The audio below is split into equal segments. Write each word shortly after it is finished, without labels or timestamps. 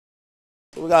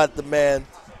We got the man,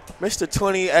 Mr.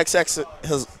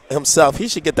 20XX himself. He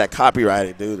should get that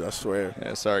copyrighted, dude. I swear.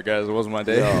 Yeah, sorry guys, it wasn't my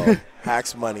day. Yo,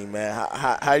 Hacks Money, man.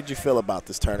 How did you feel about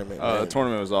this tournament? Man? The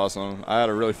tournament was awesome. I had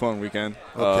a really fun weekend.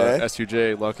 Okay.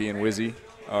 S2J, Lucky, and Wizzy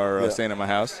are staying at my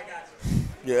house.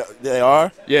 Yeah, they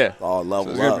are. Yeah. Oh,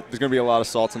 level so up. There's gonna be a lot of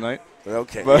salt tonight.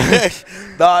 Okay.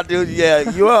 Nah, dude. Yeah,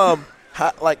 you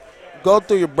go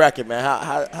through your bracket, man.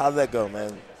 How'd that go,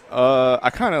 man? I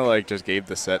kind of just gave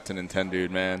the set to Nintendo,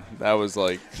 dude, man. That was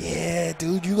yeah,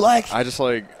 dude. You I just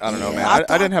I don't know, man.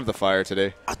 I didn't have the fire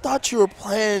today. I thought you were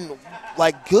playing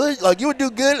good. You would do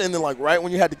good, and then right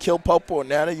when you had to kill Popo or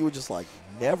Nana, you would just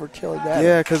never kill that.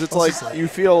 Yeah, because it's you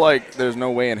feel like there's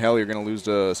no way in hell you're gonna lose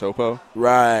to Sopo.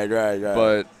 Right.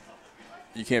 But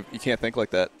you can't think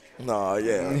like that. No,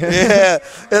 yeah. Yeah.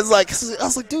 It's I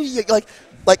was like, dude,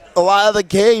 a lot of the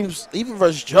games, even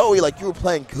versus Joey, you were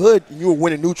playing good and you were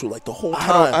winning neutral the whole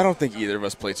time. I don't think either of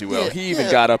us played too well. Yeah, he even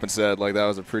got up and said that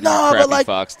was a pretty crappy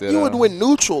Fox did. You would win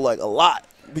neutral a lot,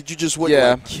 but you just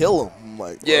wouldn't kill him.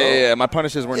 Yeah. My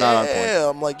punishes were not on point. Yeah,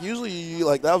 I'm usually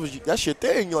you that's your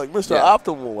thing. You're Mr.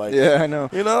 Optimal. Yeah, I know.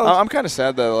 You know, I'm kind of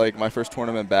sad that my first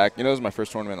tournament back. It was my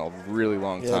first tournament in a really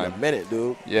long time. In a minute,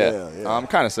 dude. Yeah. I'm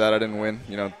kind of sad I didn't win.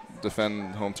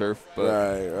 Defend home turf, but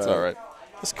it's all right.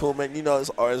 It's cool, man.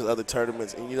 There's always other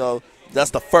tournaments, and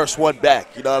that's the first one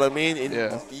back. You know what I mean?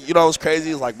 And what's crazy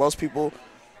is most people,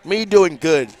 me doing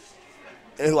good,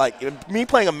 and me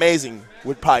playing amazing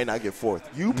would probably not get fourth.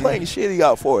 You playing shitty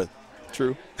got fourth.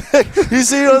 True. You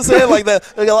see what I'm saying?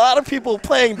 A lot of people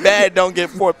playing bad don't get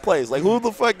fourth place. Who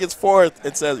the fuck gets fourth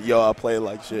and says, "Yo, I play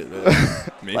like shit"?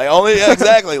 Me.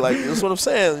 Exactly. That's what I'm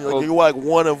saying. You're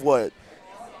one of what?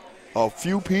 A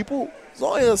few people. It's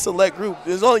only a select group.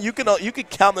 There's only you can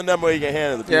count the number in your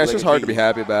hand of the people. Yeah, it's just hard to be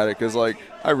happy about it because I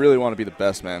really want to be the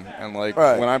best, man. And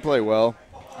when I play well,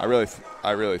 I really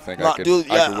think I could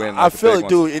win. I feel it,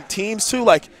 dude. In teams too,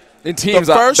 in teams,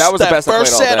 that was the best I played all day.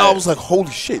 First set, I was like,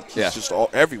 holy shit! It's just all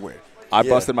everywhere. I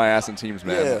busted my ass in teams,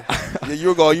 man. Yeah,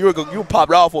 you were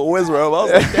popped off with Wizard. I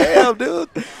was like, damn, dude.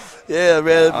 Yeah,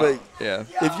 man.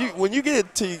 When you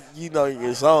get to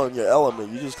your zone, your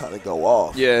element, you just kind of go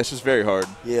off. Yeah, it's just very hard.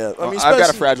 Yeah, I've got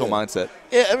a fragile mindset.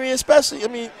 Yeah,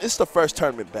 it's the first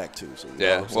tournament back too. So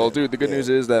dude, the good news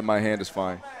is that my hand is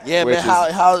fine. Yeah, man.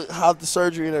 How'd the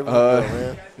surgery and everything go,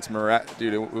 man? It's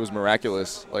dude. It was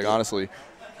miraculous. Honestly.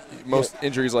 Most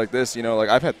injuries like this,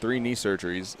 I've had 3 knee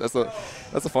surgeries. That's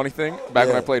the funny thing. Back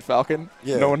when I played Falcon,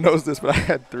 no one knows this, but I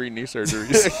had 3 knee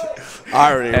surgeries.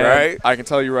 Irony, right? I can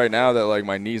tell you right now that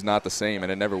my knee's not the same,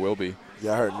 and it never will be.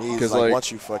 Yeah, I heard knees.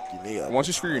 Once you fuck your knee up, once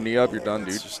you screw your knee up, you're done,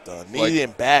 dude. It's just done. Knee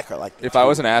and back are if I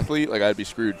was an athlete, I'd be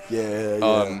screwed.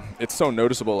 Yeah. It's so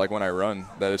noticeable, when I run,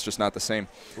 that it's just not the same.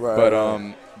 Right.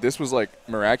 But this was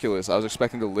miraculous. I was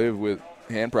expecting to live with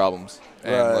hand problems,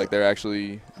 and they're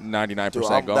actually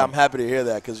 99% gone. I'm happy to hear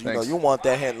that because you want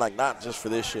that hand not just for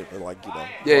this shit, but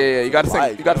You got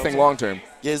to think long term.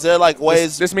 Yeah, is there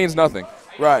ways? This means nothing.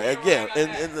 Right. Again,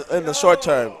 in the short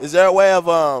term, is there a way of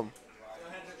I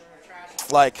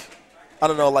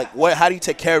don't know, how do you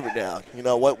take care of it now?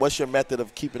 What's your method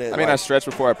of keeping it? I stretch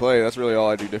before I play. That's really all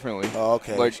I do differently. Oh,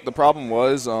 okay. The problem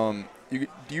was, do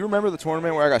you remember the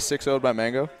tournament where I got 6-0'd by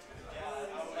Mango?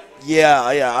 Yeah,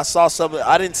 I saw something.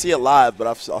 I didn't see it live, but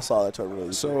I saw that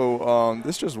tournament. So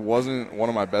this just wasn't one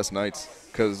of my best nights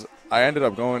because I ended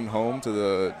up going home to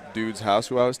the dude's house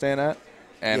who I was staying at,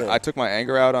 and I took my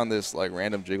anger out on this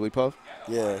random Jigglypuff.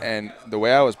 Yeah. And the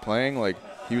way I was playing,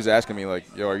 he was asking me yo,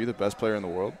 are you the best player in the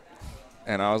world?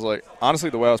 And I was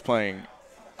honestly, the way I was playing,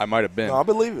 I might have been. No, I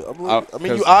believe it. I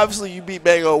mean, you beat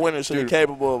Mango winner, so dude, you're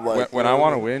capable of when I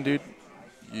want to win, dude,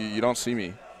 you don't see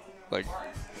me.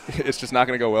 It's just not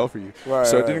going to go well for you. Right,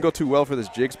 so it didn't go too well for this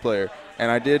Jigs player. And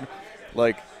I did,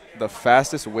 the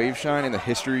fastest wave shine in the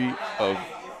history of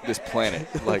this planet.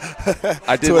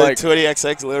 I did,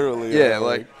 20XX literally.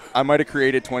 Yeah, I might have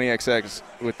created 20XX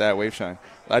with that wave shine.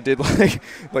 I did,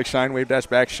 shine, wave dash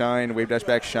back, shine, wave dash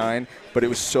back, shine. But it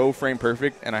was so frame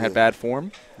perfect, and I had bad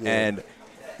form. Yeah. And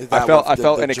I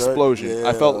felt an explosion. Yeah.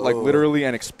 I felt, literally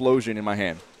an explosion in my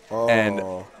hand. Oh.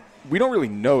 And we don't really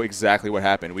know exactly what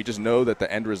happened. We just know that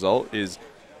the end result is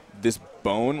this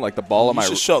bone, the ball of my. You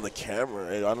should show the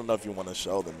camera. I don't know if you want to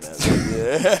show them that.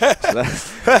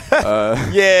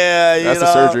 Yeah. That's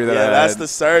the surgery that I had. That's the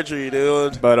surgery,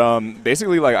 dude. But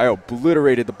basically, I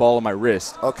obliterated the ball of my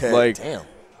wrist. Okay. Damn.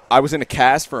 I was in a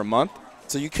cast for a month.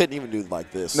 So you couldn't even do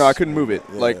this. No, I couldn't move it.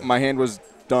 Yeah. My hand was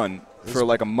done for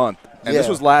a month, and this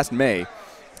was last May.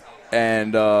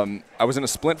 And I was in a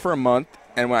splint for a month.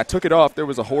 And when I took it off, there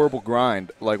was a horrible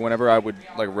grind. Whenever I would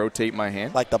rotate my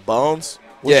hand, the bones.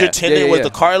 Was your tendon with the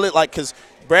cartilage? Because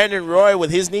Brandon Roy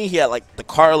with his knee, he had like the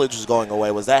cartilage was going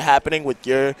away. Was that happening with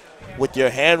your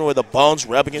hand where the bones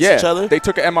rub against each other? They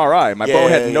took an MRI. My bone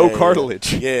had no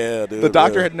cartilage. Yeah, dude. The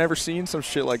doctor had never seen some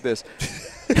shit like this.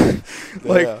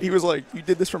 He was like, "You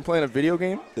did this from playing a video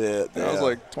game?" Yeah. And I was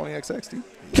like, 20XX, dude.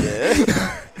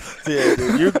 Yeah. Yeah,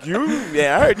 dude.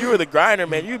 I heard you were the grinder,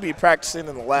 man. You'd be practicing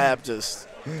in the lab just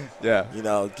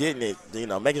getting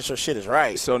it, making sure shit is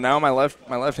right. So now my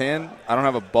left hand, I don't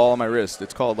have a ball on my wrist.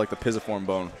 It's called like the pisiform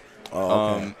bone.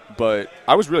 Oh, okay. But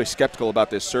I was really skeptical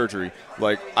about this surgery.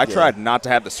 Like, I tried not to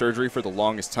have the surgery for the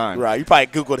longest time. Right. You probably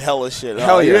Googled hella shit.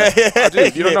 Hell yeah.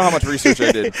 Dude, you don't know how much research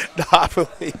I did. No, I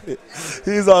believe it.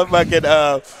 He's on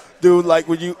fucking, dude, like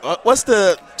when you, what's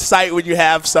the site when you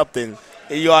have something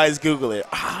and you always Google it?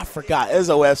 I forgot. There's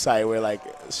a website where, like,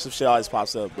 some shit always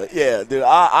pops up. But, yeah, dude,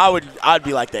 I'd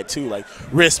be like that, too. Like,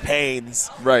 wrist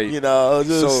pains. Right. You know.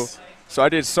 So I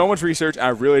did so much research, I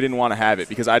really didn't want to have it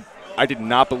because I did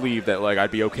not believe that, like,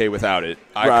 I'd be okay without it.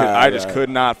 I just could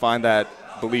not find that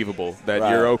believable, that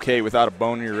you're okay without a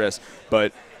bone in your wrist.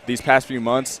 But these past few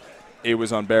months, it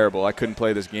was unbearable. I couldn't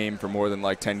play this game for more than,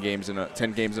 like, 10 games in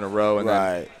a row, and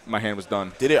then my hand was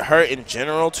done. Did it hurt in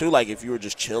general, too? Like, if you were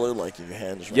just chilling, like, if your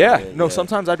hand was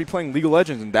sometimes I'd be playing League of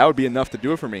Legends, and that would be enough to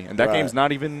do it for me. And that game's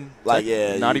not even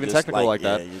technical like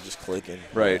that. Yeah, you're just clicking.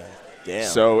 Right. Damn.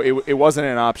 So it wasn't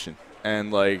an option.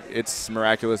 And, like, it's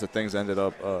miraculous that things ended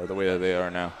up the way that they are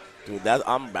now. Dude,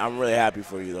 I'm really happy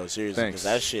for you, though, seriously. Thanks.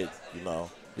 Because that shit,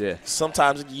 Yeah.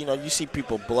 sometimes, you see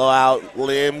people blow out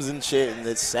limbs and shit, and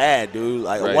it's sad, dude.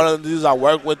 Like, one of the dudes I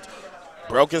work with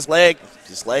broke his leg.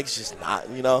 His leg's just not,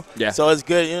 Yeah. So it's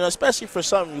good, especially for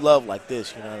something you love like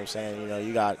this, you know what I'm saying?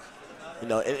 You got,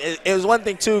 it was one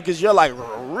thing, too, because you're, like,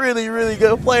 a really, really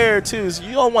good player, too. So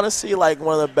you don't want to see, like,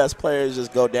 one of the best players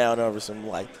just go down over some,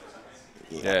 like,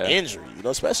 injury,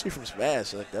 especially from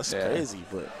Smash. Like, that's crazy.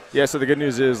 But yeah, so the good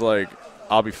news is, like,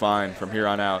 I'll be fine from here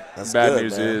on out. That's Bad good,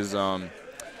 news man. is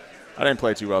I didn't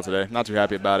play too well today. Not too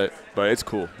happy about it, but it's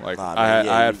cool. Like, I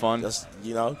had fun.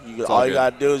 All you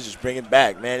gotta do is just bring it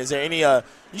back, man. Is there any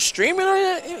you streaming or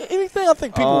anything? I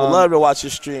think people would love to watch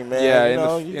your stream, man.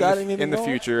 Yeah, in the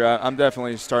future, I'm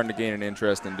definitely starting to gain an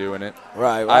interest in doing it.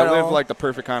 Right. I live like the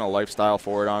perfect kind of lifestyle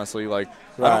for it, honestly. Like,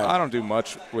 I don't do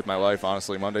much with my life,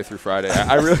 honestly, Monday through Friday.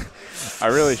 I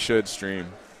really should stream.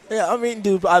 Yeah, I mean,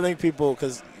 dude, I think people,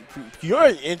 because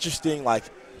you're interesting. Like,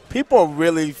 people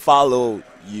really follow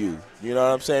you. You know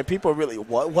what I'm saying? People really,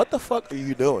 what the fuck are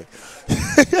you doing?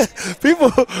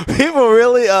 people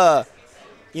really,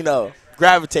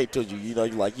 gravitate to you. You're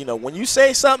like, when you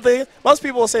say something, most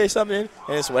people will say something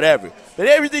and it's whatever. But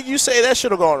everything you say, that shit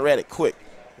will go on Reddit quick.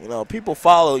 People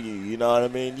follow you. You know what I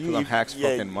mean? I'm hacks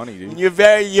fucking money, dude. You're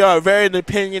very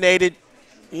opinionated.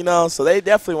 So they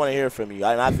definitely want to hear from you.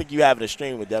 And I think you having a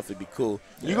stream would definitely be cool.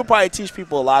 Yeah. You could probably teach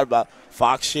people a lot about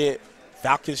Fox shit,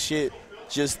 Falcon shit,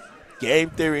 just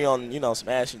game theory on,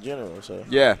 Smash in general. So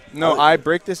yeah. No, I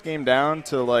break this game down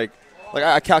to, like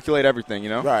I calculate everything,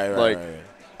 Right.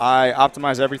 I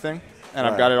optimize everything, and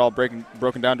I've got it all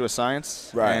broken down to a science.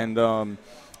 Right. And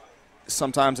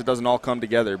sometimes it doesn't all come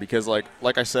together because, like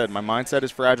I said, my mindset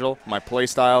is fragile. My play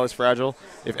style is fragile.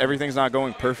 If everything's not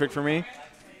going perfect for me,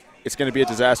 it's going to be a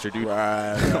disaster, dude.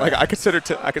 Right. Like, I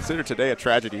consider today a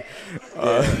tragedy,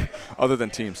 other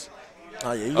than teams.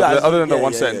 Oh, yeah, you guys, other than the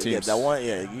one set in teams. That one,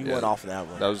 you went off in that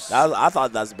one. I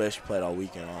thought that's the best you played all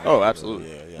weekend. Oh, absolutely.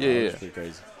 Yeah. It was pretty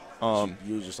crazy.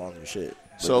 You were just on your shit.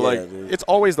 But it's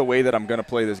always the way that I'm going to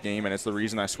play this game, and it's the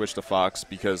reason I switched to Fox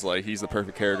because, like, he's the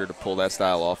perfect character to pull that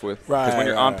style off with. Because when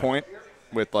you're on point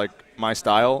with, like, my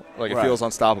style, like, it feels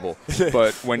unstoppable.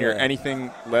 But when you're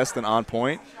anything less than on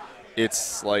point,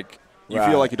 it's like you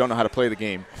feel like you don't know how to play the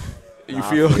game. You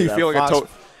feel like you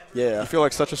feel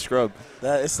like such a scrub.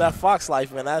 It's that Fox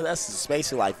life, man. That's the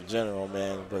spacey life in general,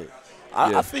 man. But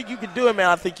I think you can do it, man.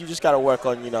 I think you just got to work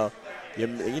on,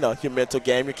 your mental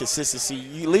game, your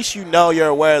consistency. At least you're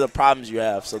aware of the problems you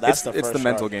have. So that's the first It's the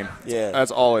mental game. Yeah.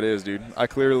 That's all it is, dude. I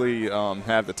clearly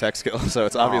have the tech skill, so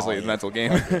it's obviously a mental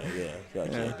game.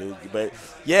 Okay, dude. But,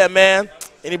 yeah, man,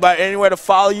 anywhere to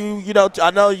follow you?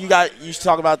 I know you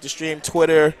talk about the stream,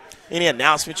 Twitter. Any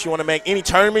announcements you want to make? Any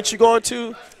tournaments you going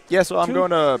to? Yeah, so I'm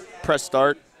going to press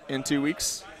start in 2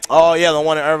 weeks. Oh, yeah, the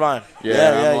one in Irvine.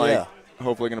 Yeah.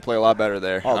 Hopefully going to play a lot better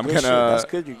there. Oh, that's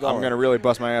good. You're going. I'm going to really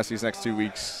bust my ass these next 2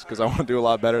 weeks because I want to do a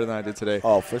lot better than I did today.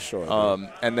 Oh, for sure.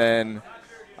 And then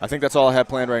I think that's all I have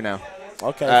planned right now.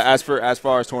 Okay. As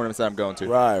far as tournaments that I'm going to.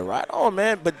 Right on,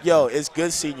 man. But, yo, it's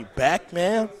good seeing you back,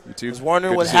 man. You too. I was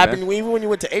wondering what happened. Even when you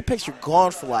went to Apex, you're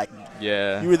gone for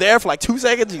you were there for 2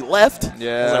 seconds. You left.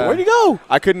 Yeah. I was like, where'd you go?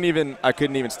 I couldn't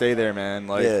even stay there, man.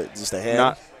 Like, just a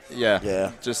hand.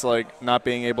 Yeah. Just like not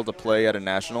being able to play at a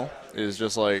national is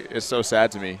just like it's so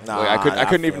sad to me. Like, I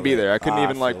couldn't even be there. I couldn't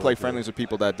even like play friendlies with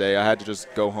people that day. I had to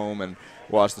just go home and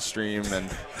watch the stream and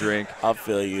drink. I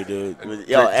feel you, dude. Drink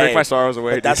my sorrows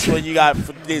away. But that's what you got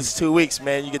for these 2 weeks,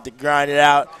 man. You get to grind it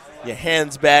out. Your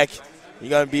hands back. You're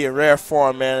gonna be in rare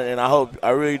form, man. And I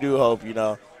really do hope,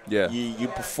 you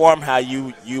perform how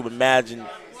you imagine.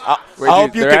 I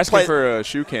hope you they're can asking play for a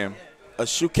shoe cam. a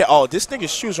shoe cam. Oh, this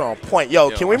nigga's shoes are on point. Yo,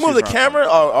 can we move the camera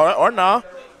or nah?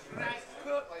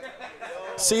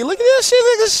 See, look at this shit.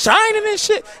 Look, it's shining and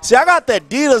shit. See, I got the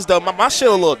Adidas, though. My shit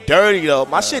a little dirty, though.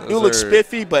 My shit do look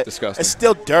spiffy, but disgusting. It's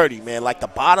still dirty, man. Like the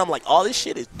bottom, like all this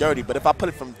shit is dirty. But if I put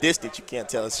it from distance, you can't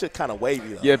tell. It's shit kind of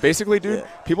wavy, though. Yeah, basically, dude,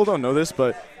 people don't know this,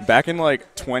 but back in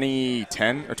like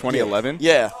 2010 or 2011,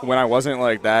 when I wasn't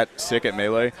like that sick at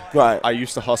Melee, I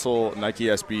used to hustle Nike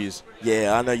SBs.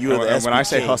 Yeah, I know you were the SB when I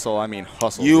say king. hustle, I mean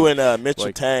hustle. You and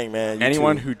Mitchell Tang, man.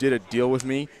 Anyone who did a deal with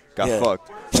me got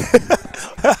fucked.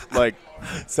 Like,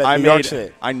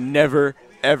 I never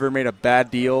ever made a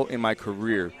bad deal in my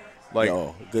career. Like,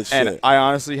 good shit. And I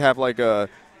honestly have like a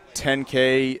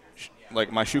 10K.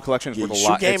 Like my shoe collection is worth a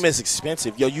lot. Shoe game is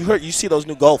expensive. Yo, you see those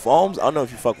new gold foams? I don't know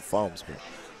if you fuck with foams, but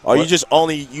are you just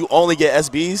only get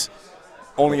SBs?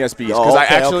 Only SBs because I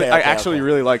actually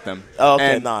really like them. Oh,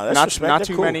 okay, and that's not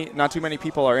too many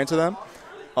people are into them.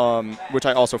 Which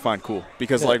I also find cool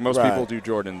because like most people do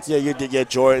Jordans. Yeah, you did get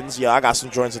Jordans. Yeah, I got some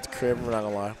Jordans at the crib. I'm not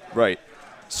gonna lie. Right.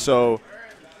 So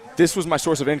this was my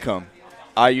source of income.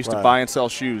 I used to buy and sell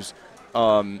shoes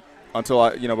until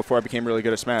before I became really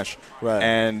good at Smash. Right.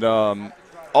 And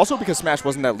also because Smash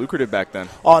wasn't that lucrative back then.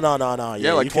 Oh no.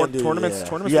 Yeah, like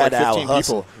tournaments were like 15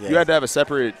 people. Yeah. You had to have a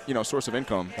separate sesource of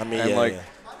income. I mean,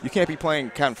 you can't be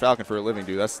playing Captain Falcon for a living,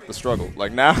 dude. That's the struggle.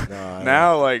 Like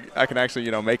now, like I can actually,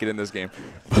 make it in this game.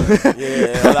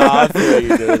 I feel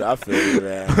you, dude. I feel you,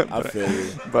 man. I feel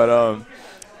you. But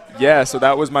so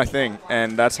that was my thing,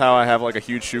 and that's how I have like a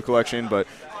huge shoe collection. But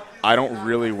I don't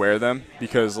really wear them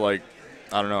because, like,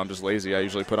 I don't know, I'm just lazy. I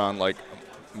usually put on like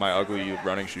my ugly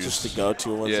running shoes. Just to go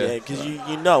to ones, because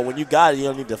when you got it, you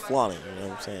don't need to flaunt it. You know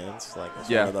what I'm saying? It's like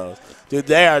one of those. Dude,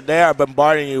 they are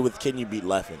bombarding you with can you beat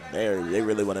Leffen? They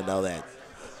really want to know that.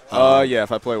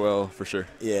 If I play well, for sure.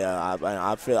 Yeah,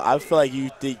 I feel like you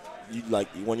think you like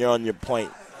when you're on your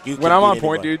point. When I'm on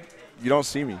point, dude, you don't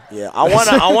see me. Yeah,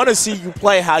 I wanna see you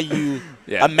play how you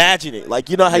imagine it. Like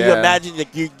how you imagine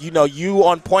like you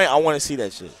on point. I want to see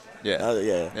that shit. Yeah.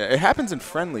 It happens in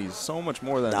friendlies so much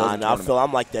more than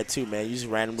I'm like that too, man. You just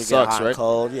randomly get hot and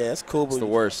cold. Yeah, it's cool. It's the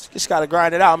worst. Just gotta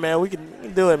grind it out, man. We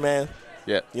can do it, man.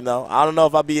 Yeah. I don't know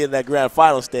if I'll be in that grand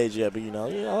final stage yet, but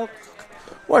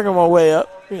working my way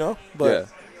up. But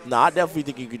I definitely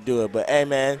think you could do it. But hey,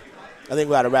 man, I think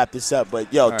we gotta wrap this up.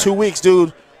 But 2 weeks,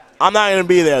 dude. I'm not gonna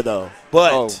be there though.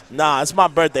 But it's my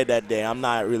birthday that day. I'm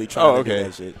not really trying to do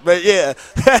that shit. But yeah,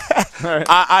 right.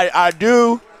 I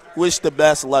do wish the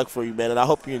best luck for you, man, and I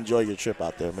hope you enjoy your trip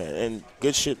out there, man. And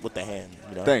good shit with the hand,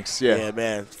 Thanks, yeah. Yeah,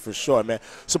 man, for sure, man.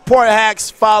 Support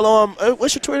Hacks, follow him.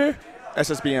 What's your Twitter?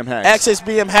 SSBM Hacks.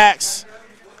 SSBM Hacks.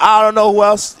 I don't know who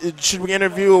else should we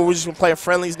interview, or we're just gonna play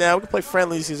friendlies now. We can play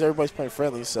friendlies because everybody's playing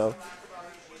friendlies. So,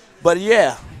 but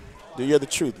yeah, dude, you're the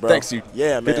truth, bro. Thanks, dude.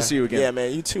 Yeah, man. Good to see you again. Yeah,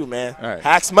 man. You too, man. All right.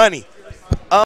 Hacks money.